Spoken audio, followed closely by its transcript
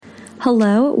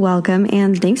Hello, welcome,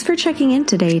 and thanks for checking in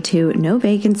today to No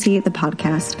Vacancy, the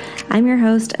podcast. I'm your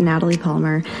host, Natalie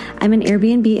Palmer. I'm an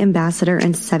Airbnb ambassador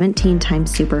and 17-time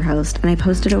superhost, and I've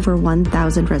hosted over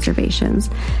 1,000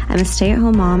 reservations. I'm a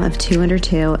stay-at-home mom of 2 under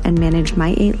 2 and manage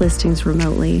my 8 listings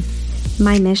remotely.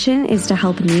 My mission is to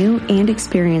help new and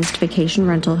experienced vacation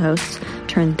rental hosts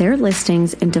turn their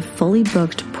listings into fully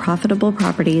booked, profitable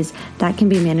properties that can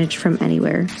be managed from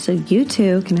anywhere, so you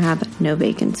too can have no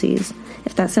vacancies.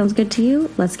 If that sounds good to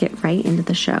you, let's get right into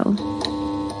the show.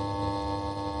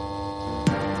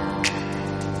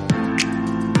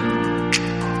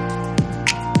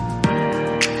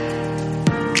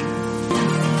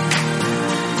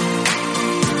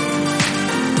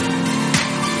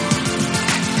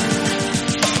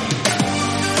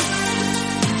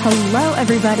 Hello,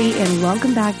 everybody, and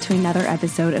welcome back to another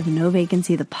episode of No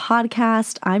Vacancy, the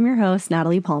podcast. I'm your host,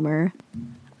 Natalie Palmer.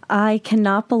 I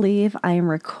cannot believe I am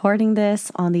recording this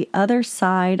on the other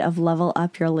side of Level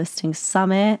Up Your Listing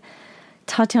Summit.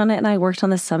 Tatiana and I worked on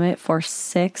the summit for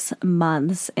 6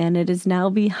 months, and it is now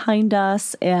behind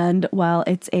us. And while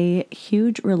it's a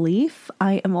huge relief,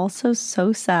 I am also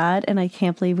so sad, and I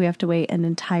can't believe we have to wait an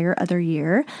entire other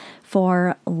year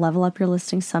for Level Up Your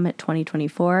Listing Summit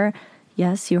 2024.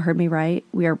 Yes, you heard me right.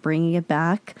 We are bringing it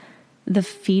back. The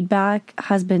feedback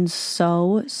has been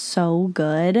so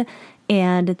good.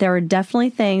 And there are definitely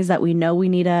things that we know we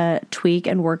need to tweak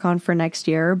and work on for next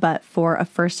year. But for a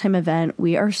first-time event,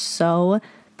 we are so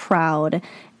proud.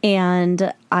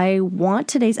 And I want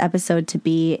today's episode to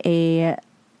be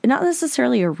not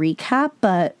necessarily a recap,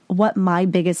 but what my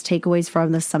biggest takeaways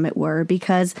from the summit were.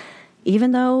 Because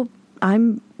even though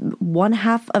I'm one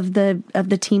half of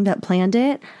the team that planned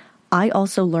it, I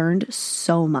also learned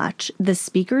so much. The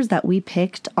speakers that we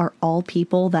picked are all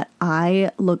people that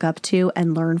I look up to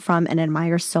and learn from and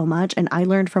admire so much, and I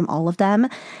learned from all of them.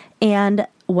 And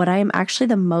what I am actually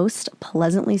the most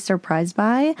pleasantly surprised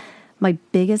by, my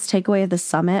biggest takeaway of the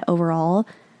summit overall,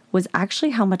 was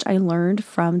actually how much I learned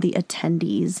from the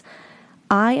attendees.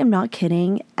 I am not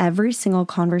kidding. Every single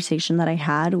conversation that I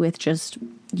had with just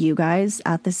you guys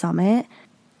at the summit,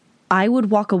 I would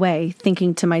walk away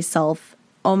thinking to myself,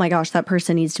 oh my gosh, that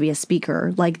person needs to be a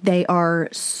speaker. Like, they are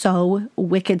so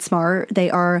wicked smart. They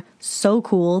are so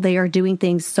cool. They are doing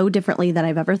things so differently than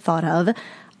I've ever thought of.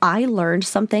 I learned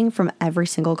something from every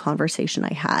single conversation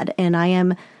I had.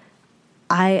 And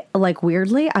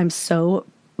weirdly, I'm so,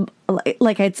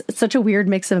 it's such a weird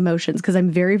mix of emotions because I'm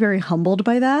very, very humbled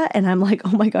by that. And I'm like,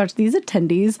 oh my gosh, these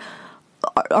attendees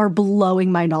are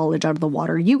blowing my knowledge out of the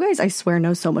water. You guys, I swear,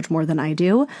 know so much more than I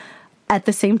do. At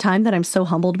the same time that I'm so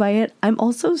humbled by it, I'm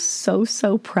also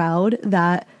so proud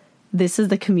that this is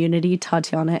the community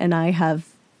Tatiana and I have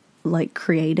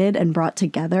created and brought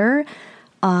together.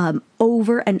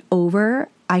 Over and over,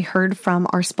 I heard from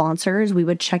our sponsors. We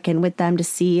would check in with them to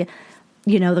see,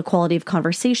 the quality of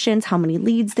conversations, how many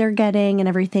leads they're getting and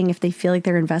everything, if they feel like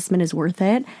their investment is worth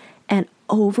it. And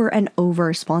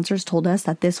over, sponsors told us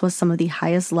that this was some of the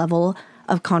highest level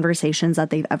of conversations that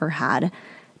they've ever had.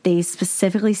 They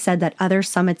specifically said that other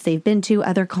summits they've been to,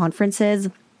 other conferences,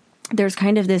 there's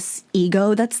kind of this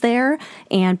ego that's there,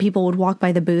 and people would walk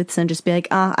by the booths and just be like,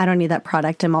 I don't need that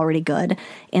product. I'm already good.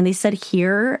 And they said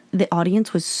here, the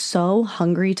audience was so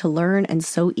hungry to learn and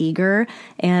so eager.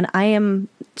 And I am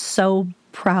so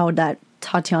proud that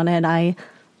Tatiana and I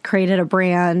created a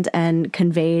brand and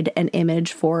conveyed an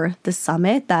image for the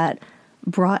summit that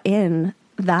brought in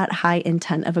that high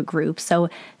intent of a group. So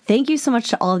thank you so much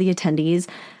to all the attendees.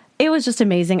 It was just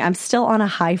amazing. I'm still on a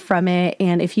high from it.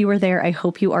 And if you were there, I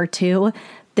hope you are too.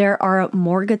 There are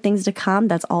more good things to come.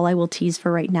 That's all I will tease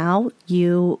for right now.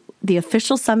 The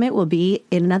official summit will be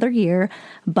in another year,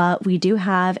 but we do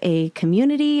have a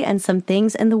community and some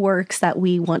things in the works that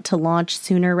we want to launch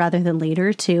sooner rather than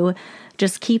later to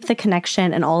just keep the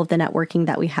connection and all of the networking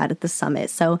that we had at the summit.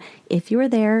 So if you were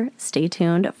there, stay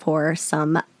tuned for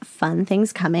some fun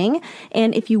things coming.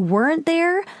 And if you weren't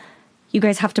there, you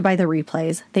guys have to buy the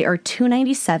replays. They are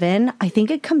 $297. I think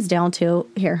it comes down to,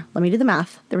 here, let me do the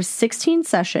math. There was 16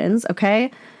 sessions, okay?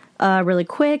 Really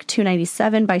quick,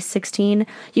 $297 by 16.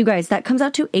 You guys, that comes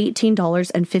out to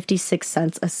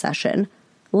 $18.56 a session.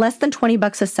 Less than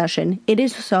 $20 a session. It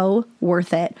is so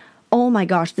worth it. Oh my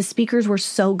gosh, the speakers were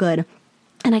so good.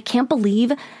 And I can't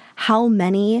believe how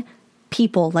many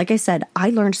people, like I said, I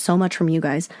learned so much from you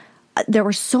guys. There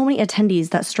were so many attendees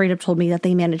that straight up told me that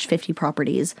they manage 50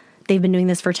 properties. They've been doing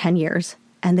this for 10 years.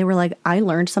 and they were like, I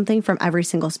learned something from every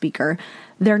single speaker.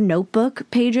 Their notebook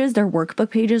pages, their workbook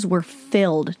pages were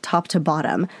filled top to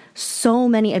bottom. So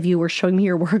many of you were showing me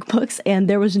your workbooks, and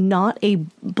there was not a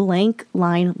blank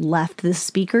line left. The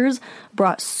speakers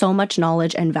brought so much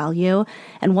knowledge and value.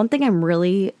 And one thing I'm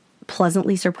really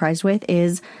pleasantly surprised with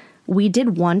is we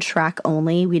did one track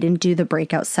only. We didn't do the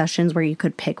breakout sessions where you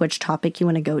could pick which topic you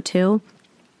want to go to.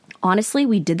 Honestly,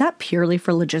 we did that purely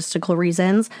for logistical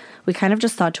reasons. We kind of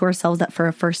just thought to ourselves that for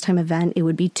a first-time event, it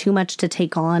would be too much to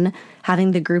take on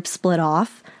having the group split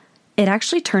off. It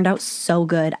actually turned out so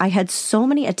good. I had so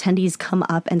many attendees come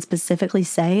up and specifically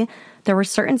say there were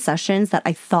certain sessions that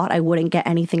I thought I wouldn't get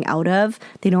anything out of.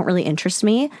 They don't really interest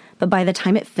me. But by the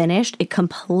time it finished, it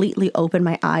completely opened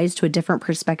my eyes to a different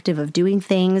perspective of doing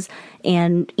things.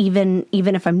 And even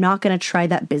if I'm not going to try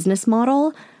that business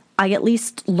model, I at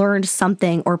least learned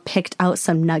something or picked out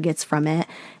some nuggets from it.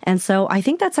 And so I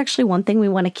think that's actually one thing we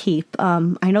want to keep.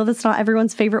 I know that's not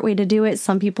everyone's favorite way to do it.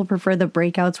 Some people prefer the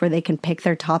breakouts where they can pick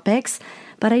their topics,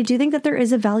 but I do think that there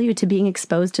is a value to being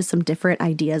exposed to some different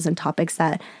ideas and topics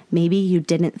that maybe you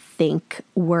didn't think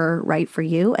were right for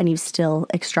you, and you still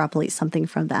extrapolate something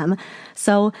from them.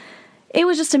 So it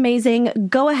was just amazing.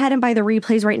 Go ahead and buy the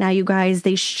replays right now, you guys.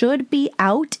 They should be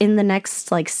out in the next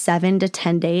 7 to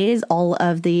 10 days. All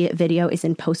of the video is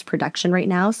in post-production right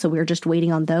now, so we're just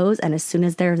waiting on those. And as soon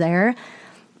as they're there,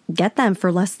 get them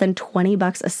for less than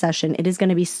 $20 a session. It is going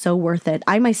to be so worth it.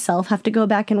 I myself have to go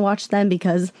back and watch them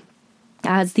because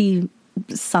as the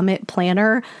summit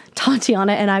planner,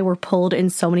 Tatiana and I were pulled in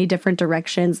so many different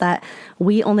directions that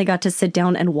we only got to sit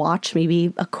down and watch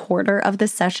maybe a quarter of the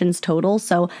sessions total.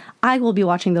 So I will be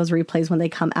watching those replays when they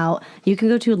come out. You can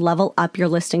go to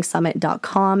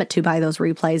levelupyourlistingsummit.com to buy those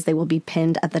replays. They will be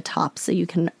pinned at the top, so you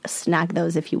can snag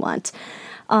those if you want.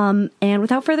 And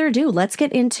without further ado, let's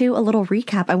get into a little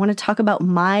recap. I want to talk about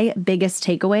my biggest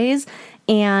takeaways,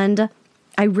 and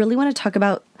I really want to talk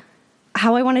about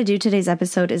how I want to do today's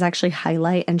episode is actually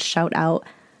highlight and shout out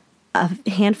a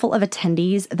handful of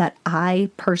attendees that I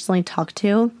personally talked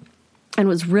to and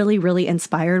was really, really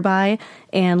inspired by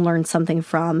and learned something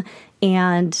from.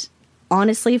 And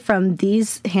honestly, from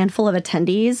these handful of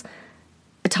attendees,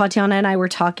 Tatiana and I were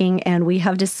talking, and we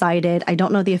have decided, I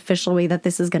don't know the official way that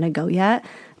this is going to go yet,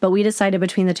 but we decided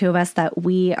between the two of us that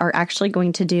we are actually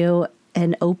going to do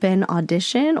an open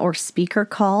audition or speaker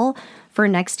call for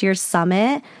next year's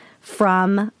summit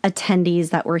from attendees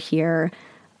that were here.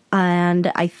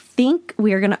 And I think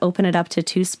we are going to open it up to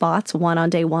 2 spots, one on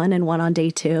day 1 and one on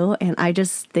day 2. And I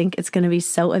just think it's going to be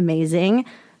so amazing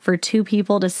for 2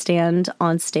 people to stand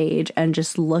on stage and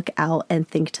just look out and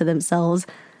think to themselves,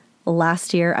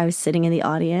 last year I was sitting in the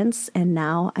audience and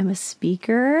now I'm a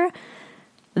speaker.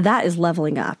 That is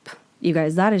leveling up. You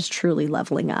guys, that is truly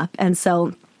leveling up. And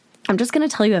so I'm just going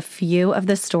to tell you a few of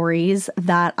the stories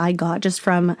that I got just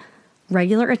from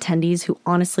regular attendees who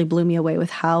honestly blew me away with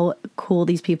how cool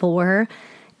these people were.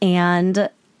 And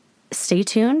stay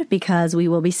tuned because we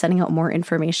will be sending out more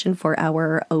information for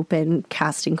our open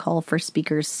casting call for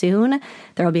speakers soon.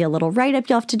 There will be a little write-up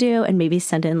you'll have to do and maybe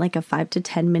send in a 5 to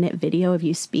 10 minute video of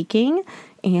you speaking.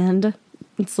 And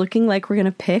it's looking like we're going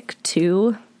to pick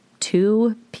two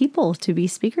people to be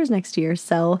speakers next year.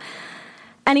 So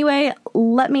anyway,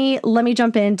 let me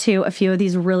jump into a few of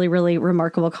these really, really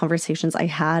remarkable conversations I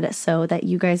had so that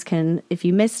you guys can, if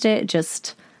you missed it,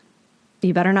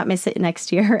 you better not miss it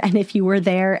next year. And if you were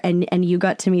there and you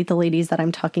got to meet the ladies that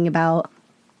I'm talking about,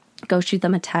 go shoot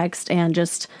them a text and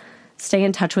just stay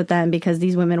in touch with them because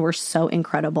these women were so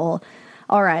incredible.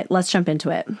 All right, let's jump into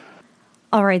it.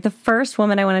 All right, the first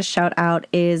woman I want to shout out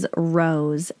is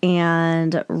Rose.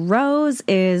 And Rose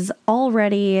is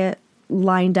already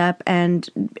lined up and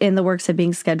in the works of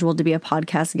being scheduled to be a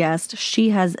podcast guest.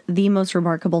 She has the most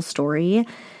remarkable story.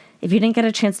 If you didn't get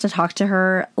a chance to talk to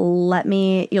her,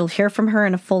 you'll hear from her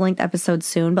in a full-length episode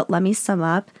soon, but let me sum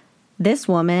up. This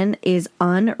woman is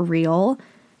unreal.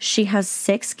 She has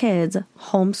 6 kids,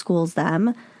 homeschools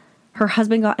them. Her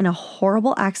husband got in a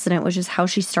horrible accident, which is how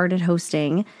she started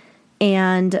hosting,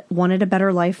 and wanted a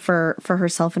better life for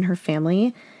herself and her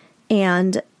family.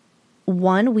 And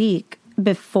 1 week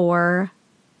before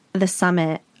the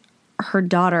summit, her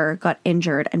daughter got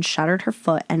injured and shattered her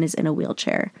foot and is in a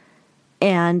wheelchair.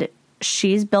 And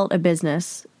she's built a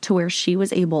business to where she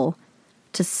was able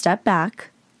to step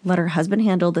back, let her husband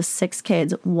handle the 6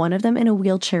 kids, one of them in a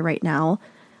wheelchair right now,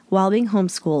 while being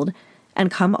homeschooled,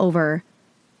 and come over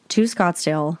to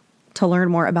Scottsdale to learn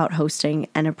more about hosting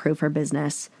and improve her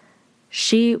business.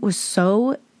 She was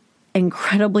so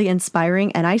incredibly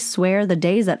inspiring. And I swear the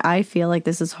days that I feel like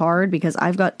this is hard because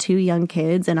I've got 2 young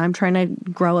kids and I'm trying to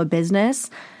grow a business,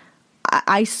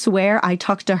 I swear I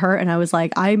talked to her and I was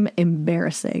like, I'm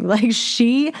embarrassing. Like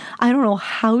I don't know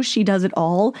how she does it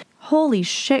all. Holy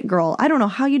shit, girl. I don't know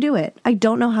how you do it. I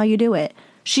don't know how you do it.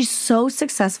 She's so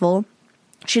successful.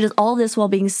 She does all this while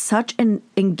being such an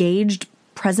engaged,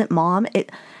 present mom.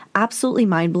 It absolutely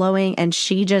mind-blowing. And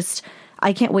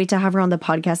I can't wait to have her on the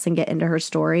podcast and get into her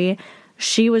story.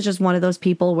 She was just one of those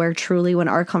people where truly when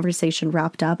our conversation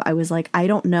wrapped up, I was like, I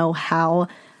don't know how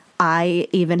I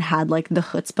even had like the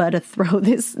chutzpah to throw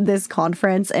this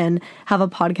conference and have a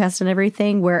podcast and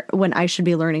everything when I should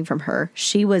be learning from her.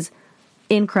 She was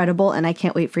incredible, and I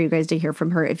can't wait for you guys to hear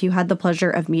from her. If you had the pleasure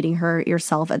of meeting her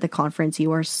yourself at the conference,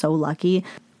 you are so lucky.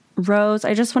 Rose,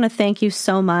 I just want to thank you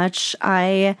so much.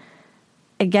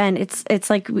 Again, it's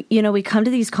like, we come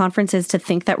to these conferences to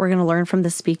think that we're going to learn from the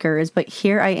speakers, but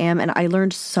here I am, and I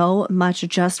learned so much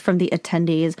just from the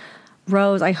attendees.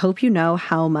 Rose, I hope you know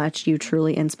how much you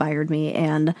truly inspired me,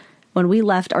 and when we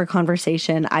left our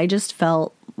conversation, I just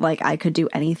felt like I could do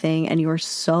anything, and you were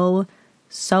so,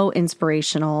 so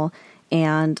inspirational.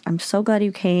 And I'm so glad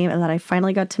you came and that I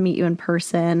finally got to meet you in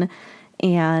person.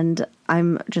 And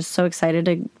I'm just so excited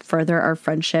to further our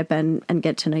friendship and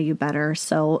get to know you better.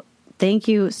 So thank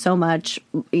you so much.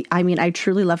 I mean, I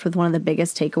truly left with one of the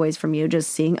biggest takeaways from you,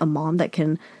 just seeing a mom that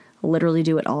can literally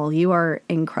do it all. You are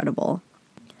incredible.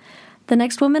 The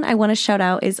next woman I want to shout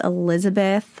out is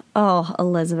Elizabeth. Oh,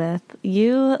 Elizabeth,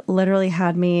 you literally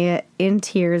had me in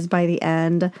tears by the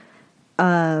end.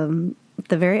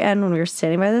 The very end when we were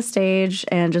standing by the stage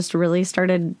and just really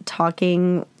started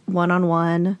talking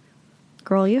one-on-one.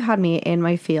 Girl, you had me in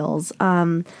my feels.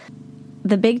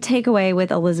 The big takeaway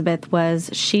with Elizabeth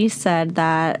was she said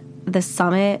that the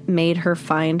summit made her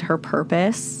find her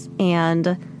purpose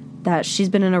and that she's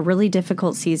been in a really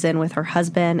difficult season with her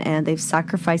husband and they've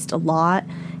sacrificed a lot.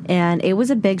 And it was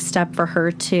a big step for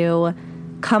her to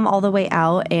come all the way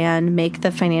out and make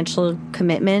the financial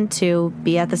commitment to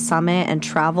be at the summit and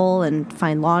travel and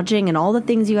find lodging and all the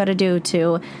things you got to do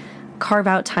to carve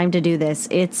out time to do this.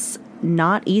 It's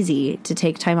not easy to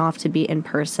take time off to be in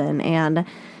person. And,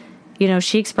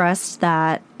 she expressed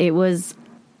that it was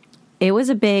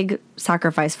a big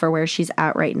sacrifice for where she's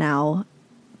at right now,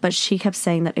 but she kept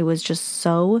saying that it was just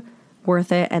so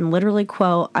worth it. And literally,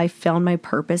 quote, I found my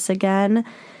purpose again.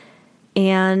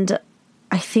 And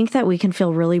I think that we can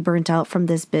feel really burnt out from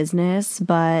this business,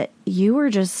 but you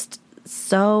were just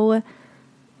so,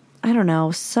 I don't know,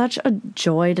 such a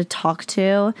joy to talk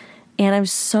to. And I'm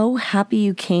so happy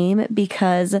you came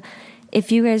because if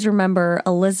you guys remember,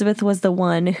 Elizabeth was the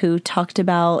one who talked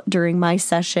about during my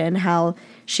session how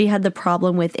she had the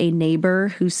problem with a neighbor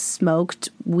who smoked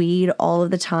weed all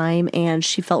of the time. And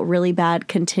she felt really bad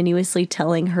continuously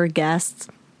telling her guests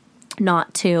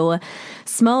not to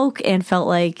smoke and felt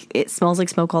like it smells like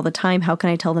smoke all the time. How can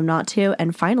I tell them not to?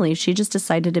 And finally, she just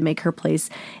decided to make her place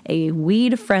a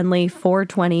weed-friendly,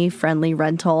 420 friendly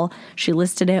rental. She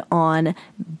listed it on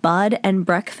Bud and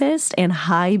Breakfast and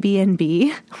High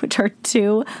B&B, which are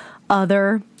two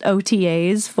other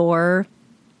OTAs for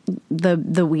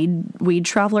the weed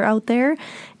traveler out there.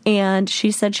 And she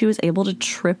said she was able to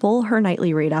triple her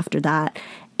nightly rate after that.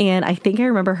 And I think I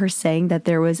remember her saying that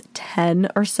there was 10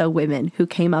 or so women who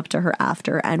came up to her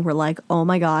after and were like, oh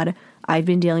my God, I've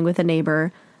been dealing with a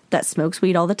neighbor that smokes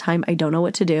weed all the time. I don't know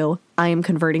what to do. I am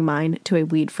converting mine to a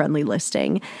weed-friendly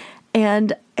listing.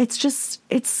 And it's just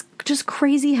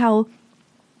crazy how,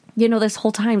 this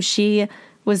whole time she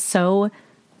was so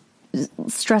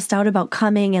stressed out about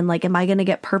coming and like, am I going to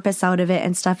get purpose out of it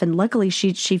and stuff? And luckily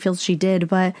she feels she did.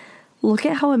 But look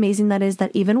at how amazing that is, that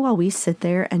even while we sit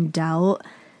there and doubt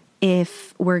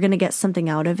if we're going to get something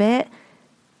out of it,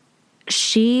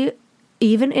 she,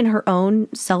 even in her own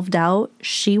self-doubt,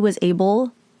 she was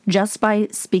able, just by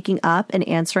speaking up and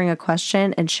answering a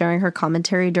question and sharing her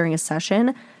commentary during a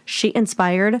session, she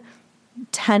inspired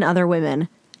 10 other women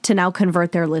to now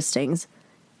convert their listings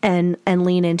and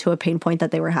lean into a pain point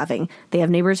that they were having. They have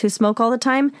neighbors who smoke all the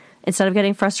time. Instead of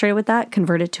getting frustrated with that,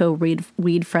 convert it to a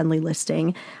weed-friendly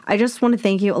listing. I just want to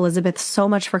thank you, Elizabeth, so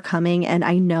much for coming. And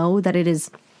I know that it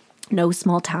is no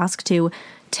small task to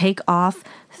take off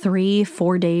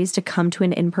 3-4 days to come to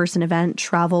an in-person event,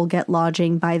 travel, get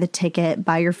lodging, buy the ticket,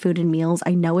 buy your food and meals.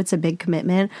 I know it's a big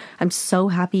commitment. I'm so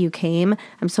happy you came.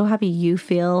 I'm so happy you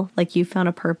feel like you found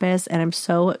a purpose. And I'm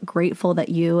so grateful that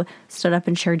you stood up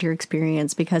and shared your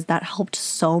experience because that helped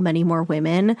so many more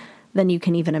women than you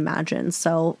can even imagine.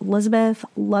 So Elizabeth,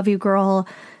 love you, girl.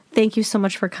 Thank you so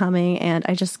much for coming. And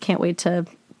I just can't wait to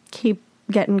keep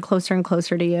getting closer and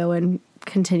closer to you and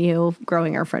continue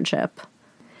growing our friendship.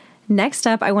 Next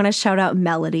up, I want to shout out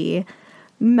Melody.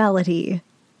 Melody,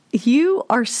 you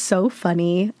are so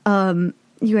funny.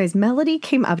 you guys, Melody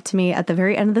came up to me at the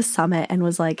very end of the summit and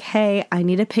was like, hey, I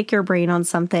need to pick your brain on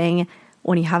something.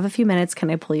 When you have a few minutes, can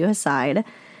I pull you aside?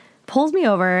 Pulls me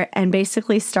over and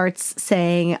basically starts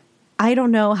saying, I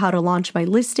don't know how to launch my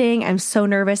listing. I'm so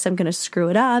nervous. I'm going to screw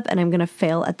it up and I'm going to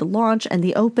fail at the launch and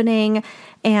the opening.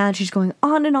 And she's going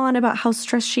on and on about how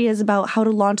stressed she is about how to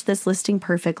launch this listing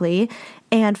perfectly.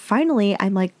 And finally,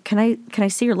 I'm like, can I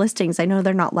see your listings? I know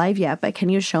they're not live yet, but can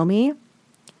you show me?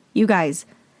 You guys,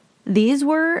 these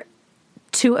were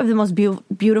two of the most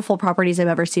beautiful properties I've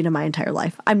ever seen in my entire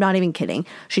life. I'm not even kidding.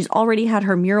 She's already had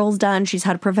her murals done. She's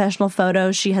had professional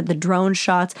photos. She had the drone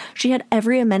shots. She had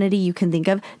every amenity you can think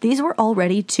of. These were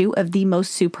already two of the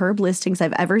most superb listings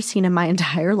I've ever seen in my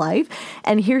entire life.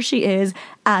 And here she is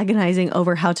agonizing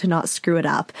over how to not screw it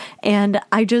up. And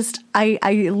I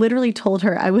literally told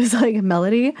her, I was like,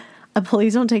 Melody,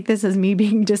 please don't take this as me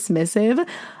being dismissive,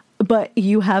 but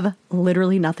you have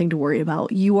literally nothing to worry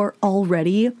about. You are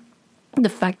already... The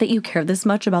fact that you care this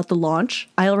much about the launch,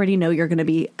 I already know you're going to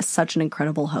be such an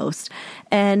incredible host.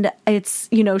 And it's,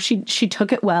 she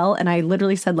took it well. And I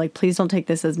literally said, like, please don't take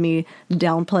this as me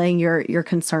downplaying your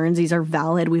concerns. These are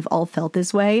valid. We've all felt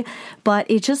this way. But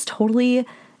it just totally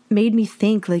made me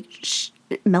think, like,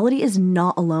 Melody is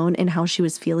not alone in how she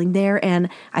was feeling there. And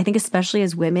I think especially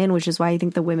as women, which is why I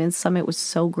think the Women's Summit was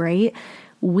so great,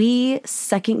 we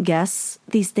second guess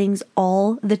these things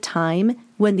all the time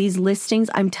when these listings,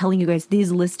 I'm telling you guys,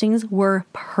 these listings were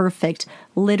perfect,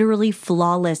 literally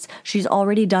flawless. She's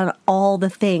already done all the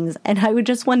things. And I would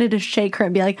just wanted to shake her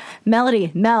and be like,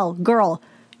 Melody, Mel, girl,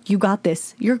 you got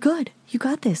this. You're good. You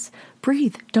got this.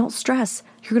 Breathe. Don't stress.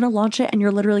 You're going to launch it and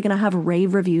you're literally going to have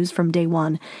rave reviews from day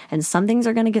one. And some things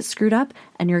are going to get screwed up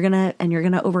and you're going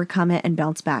to overcome it and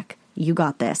bounce back. You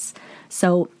got this.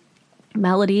 So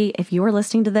Melody, if you are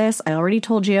listening to this, I already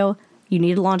told you, you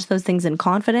need to launch those things in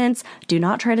confidence. Do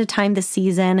not try to time the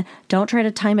season. Don't try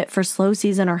to time it for slow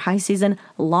season or high season.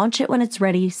 Launch it when it's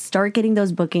ready. Start getting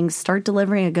those bookings. Start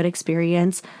delivering a good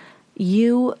experience.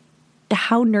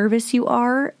 How nervous you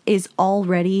are is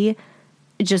already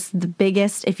just the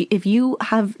biggest. If you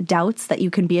have doubts that you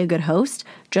can be a good host,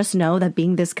 just know that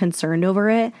being this concerned over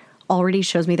it already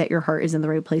shows me that your heart is in the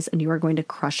right place and you are going to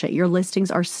crush it. Your listings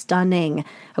are stunning,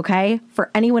 okay? For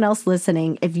anyone else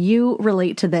listening, if you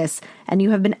relate to this and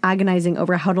you have been agonizing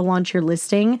over how to launch your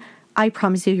listing, I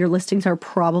promise you your listings are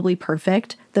probably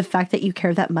perfect. The fact that you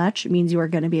care that much means you are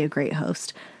going to be a great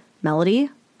host. Melody,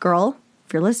 girl,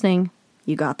 if you're listening,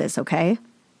 you got this, okay?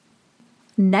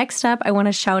 Next up, I want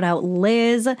to shout out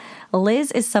Liz.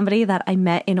 Liz is somebody that I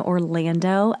met in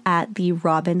Orlando at the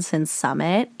Robinson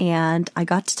Summit, and I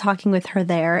got to talking with her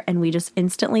there, and we just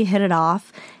instantly hit it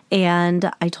off.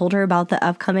 And I told her about the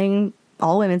upcoming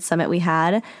All Women's Summit we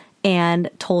had, and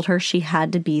told her she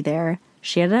had to be there.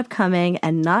 She ended up coming,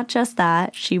 and not just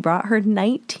that, she brought her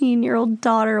 19-year-old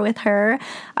daughter with her.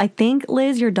 I think,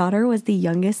 Liz, your daughter was the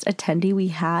youngest attendee we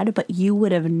had, but you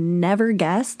would have never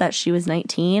guessed that she was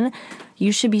 19.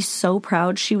 You should be so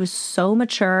proud. She was so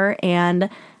mature, and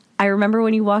I remember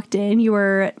when you walked in, you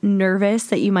were nervous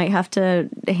that you might have to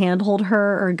handhold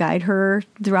her or guide her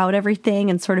throughout everything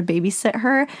and sort of babysit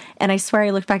her. And I swear I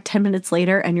looked back 10 minutes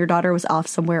later and your daughter was off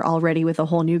somewhere already with a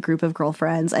whole new group of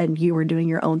girlfriends and you were doing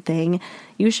your own thing.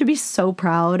 You should be so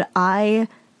proud.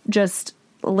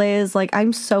 Liz,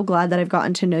 I'm so glad that I've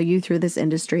gotten to know you through this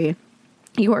industry.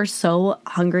 You are so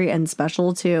hungry and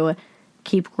special to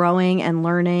keep growing and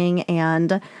learning.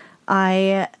 And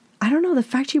I don't know, the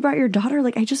fact you brought your daughter,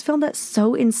 I just found that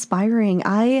so inspiring.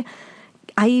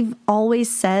 I've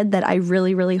always said that I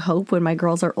really, really hope when my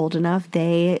girls are old enough,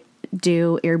 they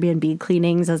do Airbnb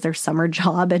cleanings as their summer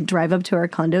job and drive up to our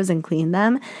condos and clean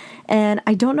them. And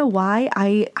I don't know why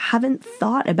I haven't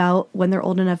thought about when they're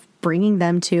old enough bringing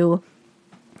them to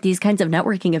these kinds of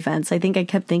networking events. I think I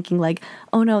kept thinking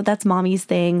oh no, that's mommy's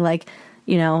thing.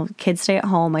 Kids stay at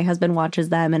home. My husband watches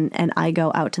them and I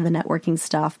go out to the networking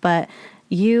stuff. But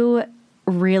you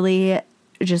really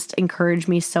just encourage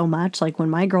me so much. When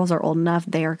my girls are old enough,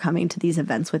 they are coming to these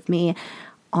events with me.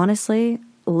 Honestly,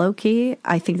 low-key,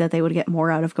 I think that they would get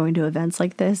more out of going to events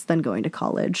like this than going to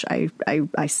college.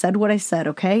 I said what I said,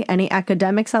 okay? Any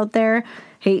academics out there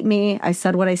hate me. I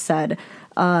said what I said.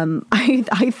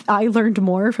 I learned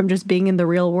more from just being in the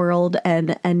real world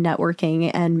and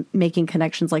networking and making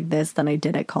connections like this than I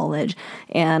did at college.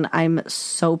 And I'm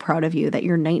so proud of you that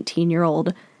your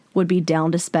 19-year-old would be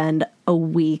down to spend a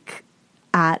week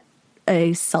at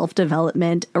a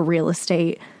self-development, a real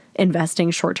estate investing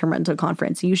short-term rental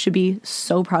conference. You should be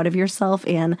so proud of yourself.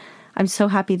 And I'm so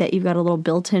happy that you've got a little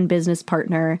built-in business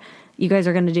partner. You guys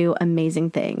are going to do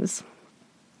amazing things.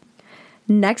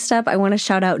 Next up, I want to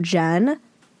shout out Jen.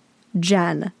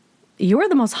 Jen, you are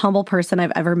the most humble person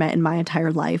I've ever met in my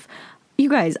entire life. You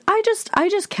guys, I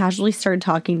just casually started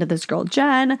talking to this girl,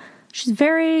 Jen. She's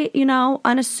very,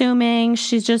 unassuming.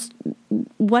 She's just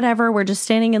whatever. We're just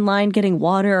standing in line getting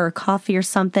water or coffee or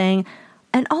something.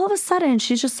 And all of a sudden,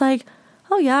 she's just like,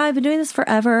 oh yeah, I've been doing this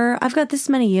forever. I've got this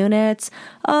many units.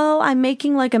 Oh, I'm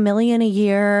making like $1 million a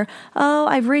year. Oh,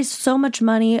 I've raised so much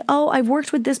money. Oh, I've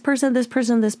worked with this person, this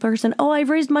person, this person. Oh, I've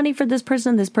raised money for this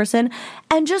person, this person.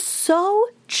 And just so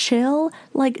chill,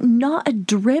 like not a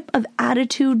drip of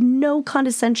attitude, no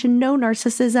condescension, no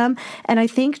narcissism. And I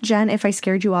think, Jen, if I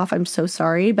scared you off, I'm so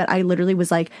sorry, but I literally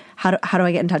was like, how do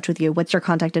I get in touch with you? What's your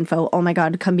contact info? Oh my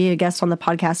God, come be a guest on the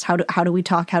podcast. How do we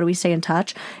talk? How do we stay in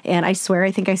touch? And I swear,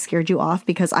 I think I scared you off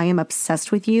because I am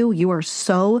obsessed with you. You are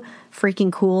so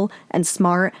freaking cool and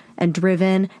smart and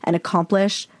driven and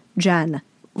accomplished. Jen,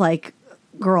 like,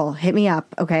 girl, hit me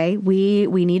up, okay? We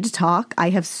need to talk.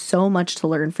 I have so much to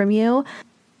learn from you.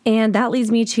 And that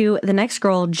leads me to the next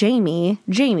girl, Jamie.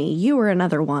 Jamie, you were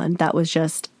another one that was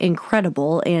just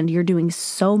incredible, and you're doing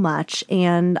so much.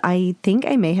 And I think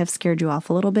I may have scared you off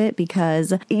a little bit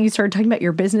because you started talking about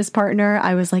your business partner.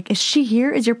 I was like, is she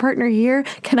here? Is your partner here?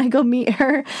 Can I go meet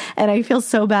her? And I feel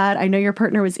so bad. I know your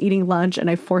partner was eating lunch,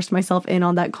 and I forced myself in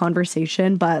on that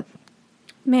conversation. But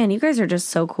man, you guys are just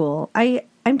so cool.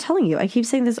 I'm telling you, I keep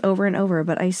saying this over and over,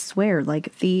 but I swear,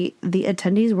 like the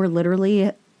attendees were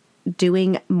literally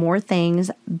doing more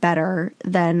things better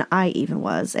than I even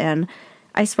was. And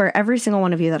I swear every single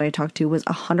one of you that I talked to was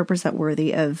 100%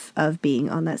 worthy of being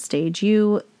on that stage.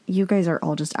 You guys are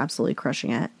all just absolutely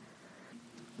crushing it.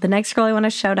 The next girl I want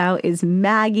to shout out is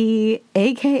Maggie,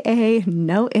 aka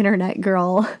No Internet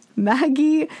Girl.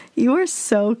 Maggie, you are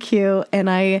so cute, and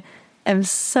I am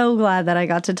so glad that I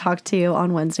got to talk to you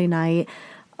on Wednesday night.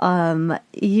 I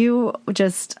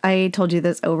told you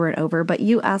this over and over, but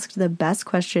you asked the best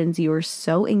questions. You were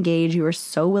so engaged. You were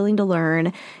so willing to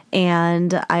learn.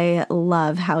 And I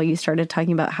love how you started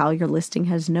talking about how your listing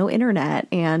has no internet,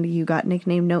 and you got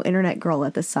nicknamed No Internet Girl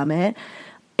at the summit.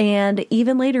 And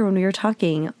even later when we were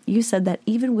talking, you said that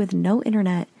even with no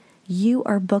internet, you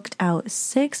are booked out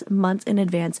 6 months in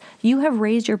advance. You have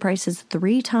raised your prices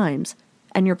 3 times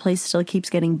and your place still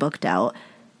keeps getting booked out.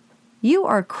 You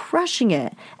are crushing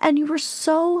it, and you were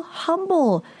so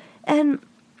humble, and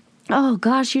oh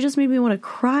gosh, you just made me want to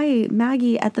cry,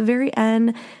 Maggie, at the very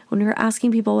end when we were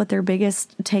asking people what their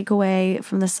biggest takeaway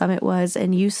from the summit was,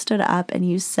 and you stood up and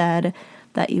you said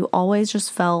that you always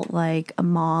just felt like a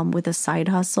mom with a side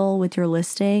hustle with your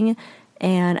listing,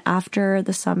 and after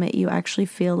the summit, you actually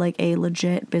feel like a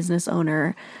legit business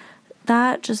owner.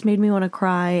 That just made me want to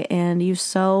cry, and you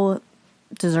so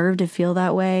deserve to feel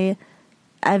that way.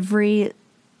 The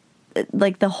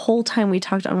whole time we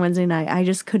talked on Wednesday night, I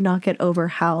just could not get over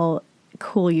how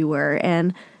cool you were.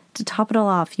 And to top it all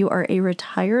off, you are a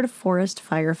retired forest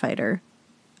firefighter.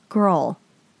 Girl,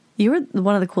 you are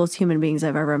one of the coolest human beings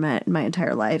I've ever met in my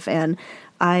entire life. And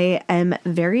I am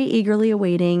very eagerly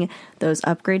awaiting those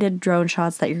upgraded drone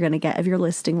shots that you're going to get of your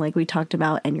listing like we talked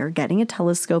about. And you're getting a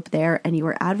telescope there, and you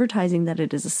are advertising that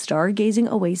it is a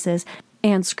stargazing oasis.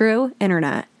 And screw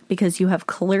internet, because you have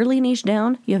clearly niched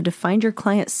down. You have defined your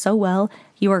client so well.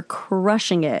 You are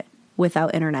crushing it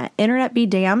without internet. Internet be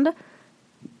damned.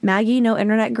 Maggie, No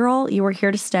Internet Girl, you are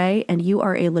here to stay, and you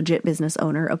are a legit business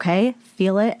owner, okay?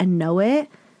 Feel it and know it,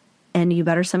 and you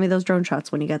better send me those drone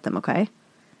shots when you get them, okay?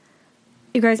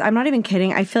 You guys, I'm not even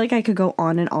kidding. I feel like I could go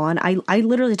on and on. I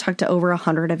literally talked to over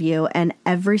 100 of you, and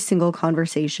every single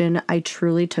conversation I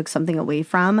truly took something away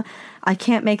from. I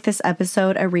can't make this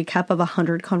episode a recap of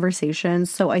 100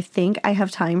 conversations, so I think I have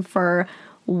time for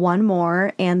one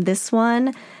more, and this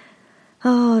one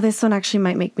actually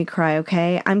might make me cry,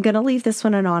 okay? I'm going to leave this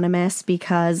one anonymous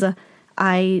because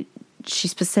she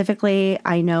specifically,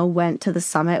 I know, went to the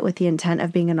summit with the intent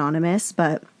of being anonymous,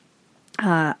 but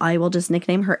I will just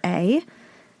nickname her A.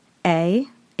 A,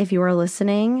 if you are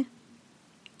listening,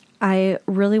 I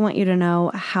really want you to know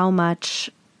how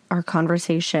much our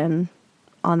conversation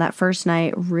on that first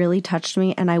night really touched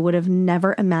me, and I would have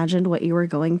never imagined what you were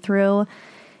going through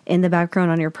in the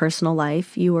background on your personal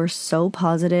life. You were so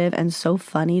positive and so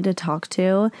funny to talk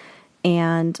to,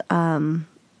 and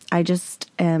I just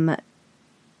am,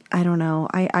 I don't know,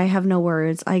 I have no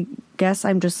words. I guess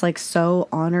I'm just like so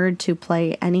honored to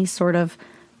play any sort of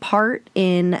part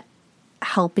in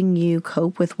helping you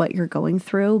cope with what you're going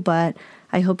through, but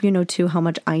I hope you know too how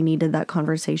much I needed that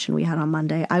conversation we had on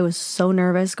Monday. I was so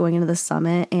nervous going into the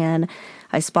summit, and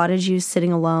I spotted you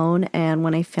sitting alone, and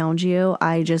when I found you,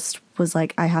 I just was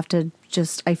like, I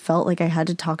felt like I had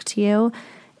to talk to you,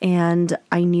 and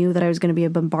I knew that I was going to be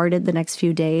bombarded the next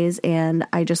few days, and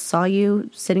I just saw you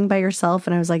sitting by yourself,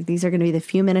 and I was like, these are going to be the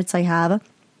few minutes I have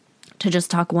to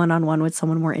just talk one-on-one with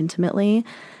someone more intimately.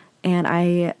 And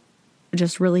I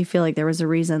just really feel like there was a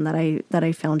reason that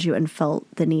I found you and felt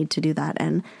the need to do that.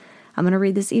 And I'm going to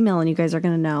read this email, and you guys are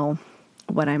going to know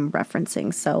what I'm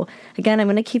referencing. So again, I'm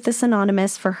going to keep this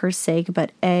anonymous for her sake,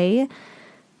 but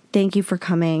thank you for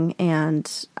coming,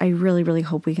 and I really, really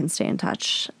hope we can stay in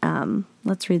touch.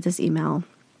 Let's read this email.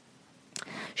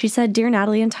 She said, "Dear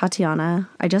Natalie and Tatiana,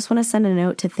 I just want to send a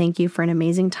note to thank you for an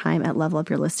amazing time at Level Up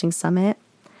Your Listing Summit.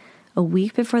 A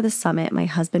week before the summit, my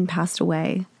husband passed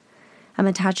away. I'm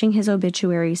attaching his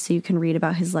obituary so you can read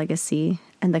about his legacy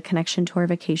and the connection to our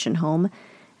vacation home,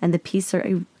 and the piece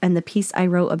I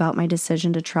wrote about my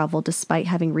decision to travel despite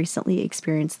having recently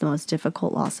experienced the most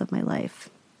difficult loss of my life.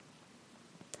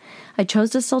 I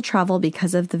chose to still travel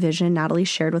because of the vision Natalie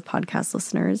shared with podcast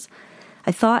listeners.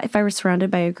 I thought if I were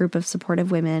surrounded by a group of supportive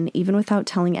women, even without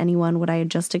telling anyone what I had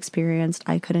just experienced,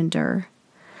 I could endure.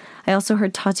 I also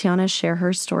heard Tatiana share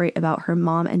her story about her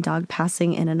mom and dog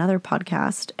passing in another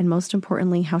podcast, and most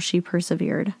importantly, how she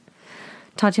persevered.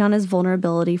 Tatiana's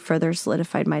vulnerability further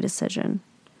solidified my decision.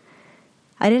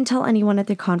 I didn't tell anyone at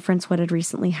the conference what had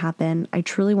recently happened. I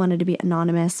truly wanted to be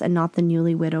anonymous and not the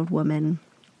newly widowed woman.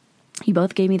 You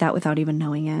both gave me that without even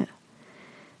knowing it.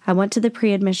 I went to the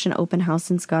pre-admission open house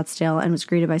in Scottsdale and was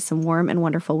greeted by some warm and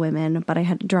wonderful women, but I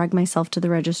had to drag myself to the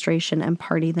registration and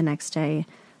party the next day.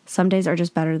 Some days are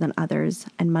just better than others,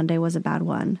 and Monday was a bad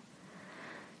one.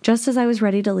 Just as I was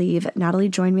ready to leave, Natalie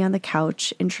joined me on the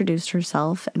couch, introduced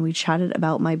herself, and we chatted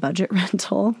about my budget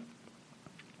rental.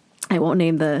 I won't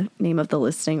name the name of the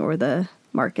listing or the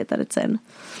market that it's in,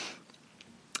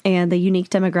 and the unique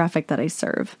demographic that I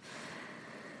serve.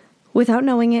 Without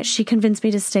knowing it, she convinced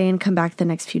me to stay and come back the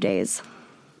next few days.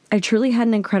 I truly had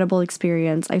an incredible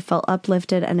experience. I felt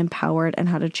uplifted and empowered and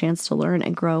had a chance to learn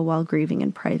and grow while grieving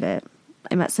in private.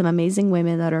 I met some amazing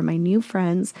women that are my new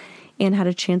friends and had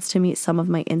a chance to meet some of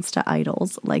my Insta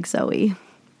idols like Zoe.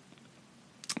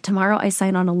 Tomorrow, I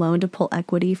sign on a loan to pull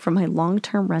equity from my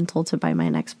long-term rental to buy my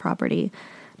next property.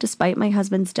 Despite my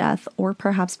husband's death, or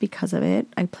perhaps because of it,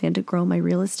 I plan to grow my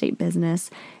real estate business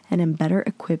and am better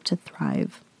equipped to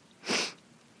thrive.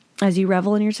 As you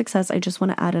revel in your success, I just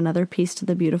want to add another piece to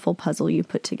the beautiful puzzle you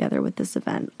put together with this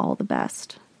event. All the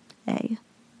best. A."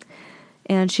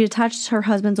 And she attached her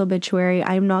husband's obituary.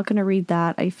 I'm not going to read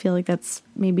that. I feel like that's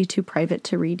maybe too private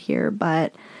to read here,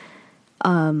 but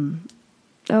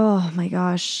oh my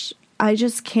gosh, I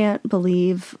just can't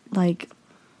believe, I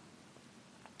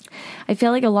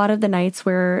feel like a lot of the nights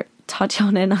where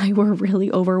Tatiana and I were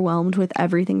really overwhelmed with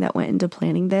everything that went into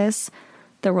planning this,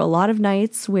 there were a lot of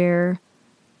nights where,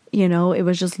 it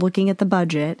was just looking at the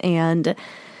budget and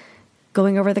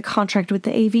going over the contract with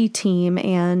the AV team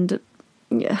and,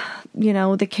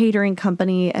 the catering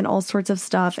company and all sorts of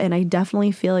stuff. And I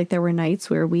definitely feel like there were nights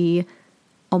where we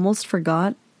almost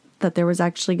forgot that there was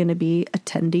actually going to be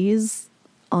attendees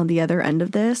on the other end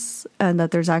of this, and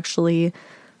that there's actually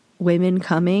women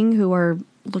coming who are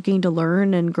looking to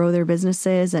learn and grow their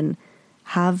businesses and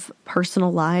have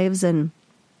personal lives and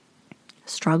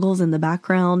struggles in the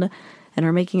background and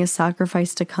are making a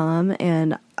sacrifice to come.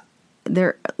 And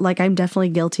I'm definitely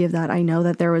guilty of that. I know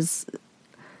that there was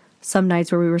some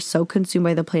nights where we were so consumed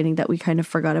by the planning that we kind of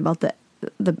forgot about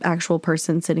the actual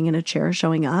person sitting in a chair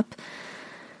showing up.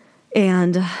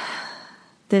 And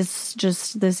this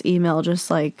email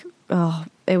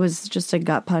it was just a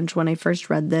gut punch when I first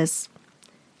read this.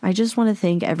 I just want to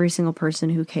thank every single person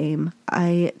who came.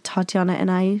 Tatiana and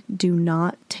I do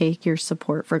not take your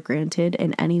support for granted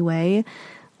in any way.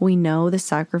 We know the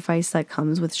sacrifice that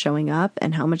comes with showing up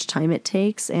and how much time it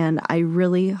takes. And I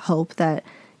really hope that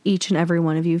each and every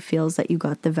one of you feels that you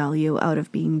got the value out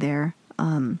of being there.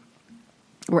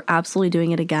 We're absolutely doing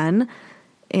it again.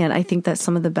 And I think that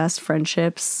some of the best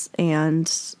friendships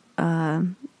and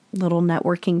little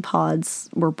networking pods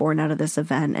were born out of this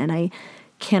event. And I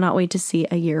cannot wait to see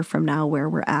a year from now where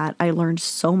we're at. I learned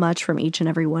so much from each and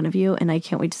every one of you, and I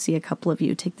can't wait to see a couple of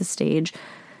you take the stage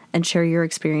and share your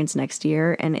experience next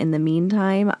year. And in the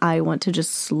meantime, I want to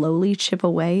just slowly chip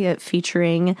away at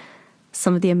featuring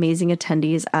some of the amazing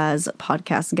attendees as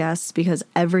podcast guests, because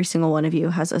every single one of you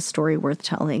has a story worth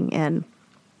telling. And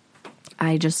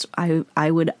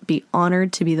I would be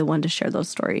honored to be the one to share those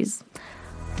stories.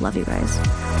 Love you guys.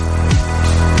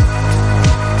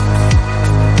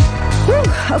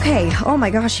 Whew, okay. Oh my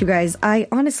gosh, you guys. I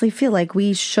honestly feel like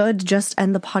we should just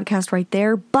end the podcast right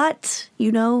there. But,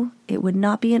 it would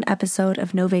not be an episode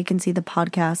of No Vacancy, the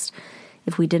podcast,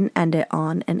 if we didn't end it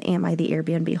on an Am I the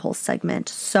Airbnb hole segment.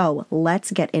 So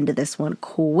let's get into this one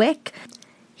quick.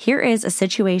 Here is a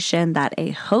situation that a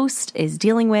host is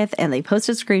dealing with, and they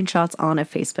posted screenshots on a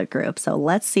Facebook group. So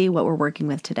let's see what we're working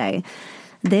with today.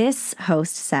 This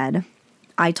host said,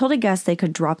 I told a guest they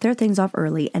could drop their things off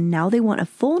early, and now they want a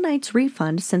full night's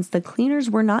refund since the cleaners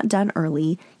were not done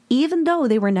early, even though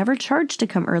they were never charged to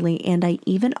come early, and I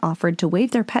even offered to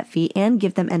waive their pet fee and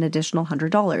give them an additional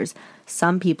 $100.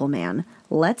 Some people, man.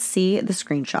 Let's see the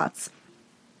screenshots.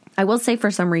 I will say for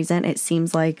some reason, it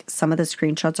seems like some of the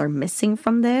screenshots are missing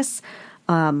from this.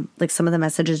 Like some of the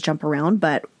messages jump around,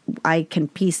 but I can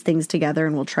piece things together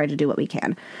and we'll try to do what we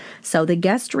can. So the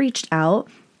guest reached out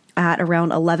at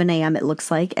around 11 a.m., it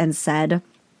looks like, and said,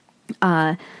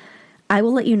 I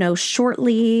will let you know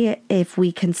shortly if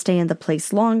we can stay in the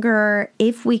place longer.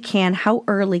 If we can, how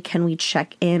early can we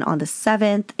check in on the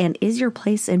 7th? And is your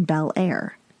place in Bel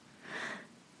Air?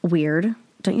 Weird.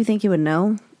 Don't you think you would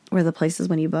know where the place is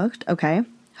when you booked? Okay.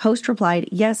 Host replied,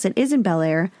 yes, it is in Bel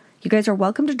Air. You guys are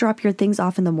welcome to drop your things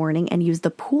off in the morning and use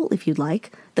the pool if you'd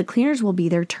like. The cleaners will be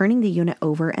there turning the unit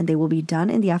over and they will be done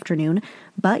in the afternoon,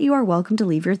 but you are welcome to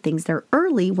leave your things there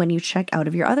early when you check out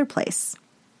of your other place.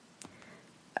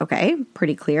 Okay,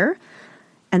 pretty clear.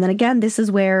 And then again, this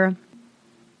is where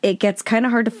it gets kind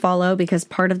of hard to follow because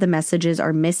part of the messages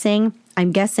are missing.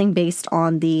 I'm guessing based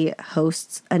on the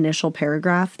host's initial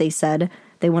paragraph, they said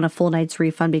they want a full night's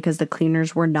refund because the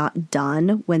cleaners were not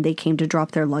done when they came to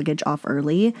drop their luggage off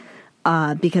early.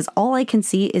 Because all I can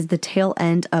see is the tail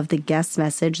end of the guest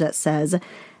message that says,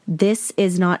 this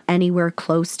is not anywhere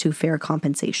close to fair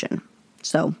compensation.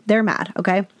 So they're mad,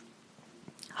 okay?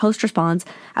 Host responds,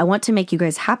 I want to make you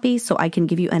guys happy, so I can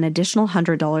give you an additional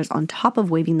 $100 on top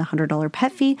of waiving the $100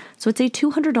 pet fee, so it's a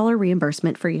 $200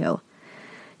 reimbursement for you.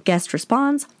 Guest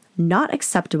responds, not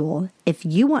acceptable. If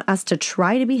you want us to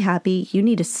try to be happy, you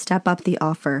need to step up the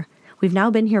offer. We've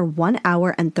now been here 1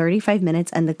 hour and 35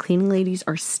 minutes and the cleaning ladies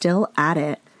are still at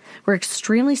it. We're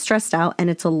extremely stressed out and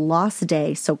it's a lost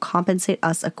day, so compensate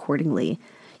us accordingly.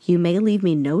 You may leave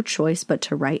me no choice but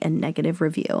to write a negative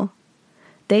review.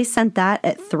 They sent that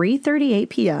at 3:38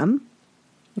 p.m.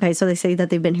 Okay, so they say that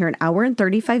they've been here 1 hour and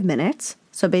 35 minutes.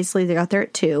 So basically they got there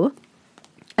at 2.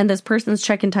 And this person's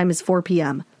check-in time is 4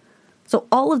 p.m. So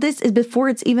all of this is before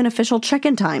it's even official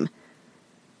check-in time.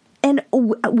 And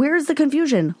where's the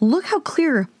confusion? Look how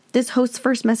clear this host's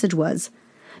first message was.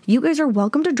 You guys are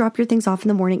welcome to drop your things off in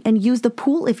the morning and use the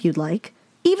pool if you'd like.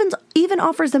 Even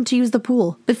offers them to use the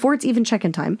pool before it's even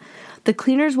check-in time. The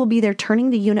cleaners will be there turning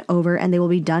the unit over and they will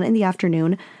be done in the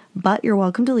afternoon, but you're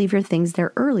welcome to leave your things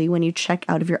there early when you check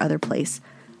out of your other place.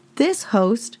 This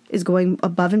host is going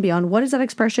above and beyond. What is that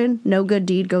expression? No good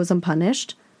deed goes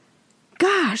unpunished.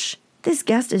 Gosh, this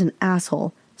guest is an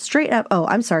asshole. Straight up. Oh,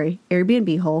 I'm sorry.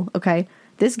 Airbnb hole. Okay.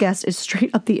 This guest is straight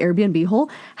up the Airbnb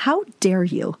hole. How dare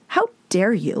you? How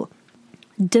dare you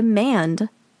demand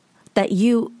that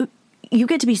you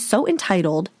get to be so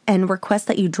entitled and request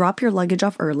that you drop your luggage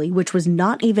off early, which was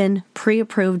not even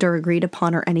pre-approved or agreed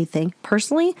upon or anything.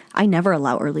 Personally, I never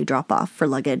allow early drop-off for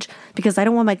luggage because I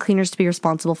don't want my cleaners to be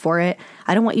responsible for it.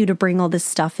 I don't want you to bring all this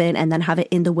stuff in and then have it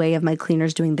in the way of my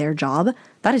cleaners doing their job.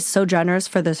 That is so generous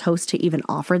for this host to even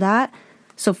offer that.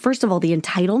 So first of all, the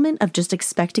entitlement of just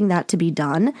expecting that to be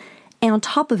done. And on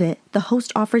top of it, the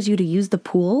host offers you to use the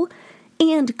pool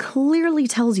and clearly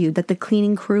tells you that the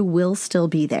cleaning crew will still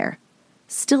be there.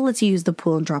 Still lets you use the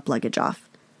pool and drop luggage off.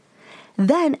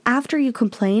 Then, after you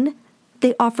complain,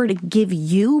 they offer to give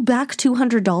you back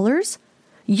 $200.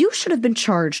 You should have been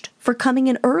charged for coming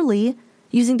in early,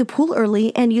 using the pool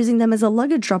early, and using them as a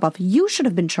luggage drop-off. You should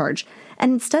have been charged.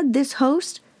 And instead, this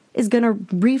host is going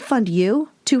to refund you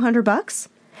 $200.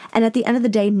 And at the end of the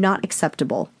day, not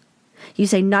acceptable. You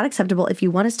say, not acceptable. If you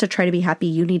want us to try to be happy,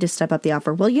 you need to step up the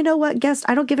offer. Well, you know what, guest?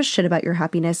 I don't give a shit about your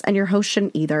happiness, and your host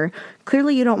shouldn't either.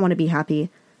 Clearly, you don't want to be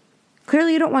happy.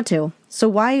 Clearly, you don't want to. So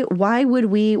why would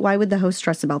the host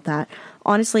stress about that?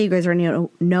 Honestly, you guys already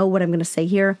know what I'm going to say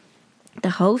here.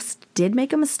 The host did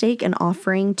make a mistake in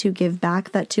offering to give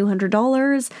back that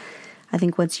 $200. I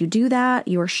think once you do that,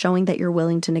 you are showing that you're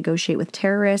willing to negotiate with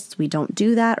terrorists. We don't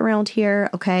do that around here,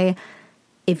 okay?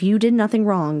 If you did nothing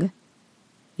wrong,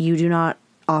 you do not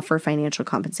offer financial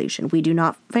compensation. We do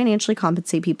not financially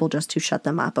compensate people just to shut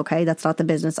them up, okay? That's not the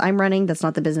business I'm running. That's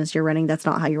not the business you're running. That's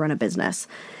not how you run a business.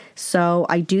 So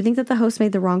I do think that the host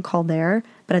made the wrong call there.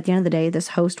 But at the end of the day, this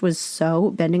host was so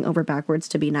bending over backwards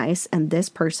to be nice. And this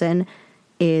person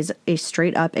is a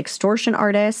straight up extortion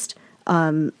artist,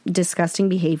 disgusting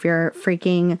behavior,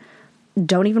 freaking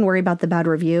don't even worry about the bad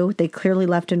review. They clearly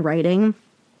left in writing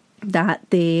that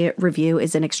the review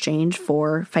is in exchange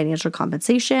for financial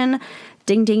compensation.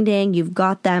 Ding, ding, ding. You've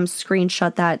got them.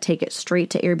 Screenshot that. Take it straight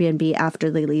to Airbnb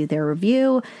after they leave their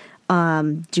review.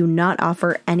 Do not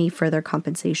offer any further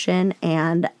compensation.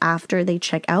 And after they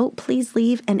check out, please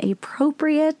leave an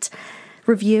appropriate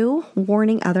review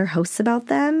warning other hosts about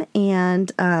them.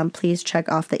 And please check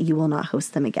off that you will not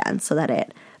host them again so that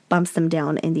it bumps them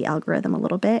down in the algorithm a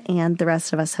little bit. And the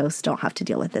rest of us hosts don't have to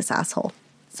deal with this asshole.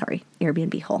 Sorry,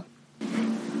 Airbnb hole.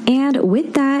 And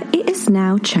with that, it is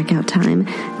now checkout time.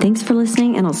 Thanks for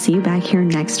listening, and I'll see you back here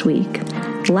next week.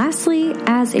 Lastly,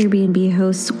 as Airbnb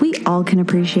hosts, we all can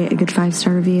appreciate a good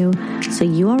 5-star review. So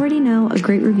you already know a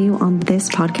great review on this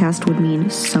podcast would mean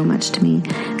so much to me.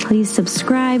 Please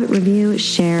subscribe, review,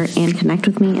 share, and connect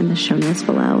with me in the show notes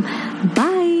below.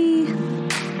 Bye!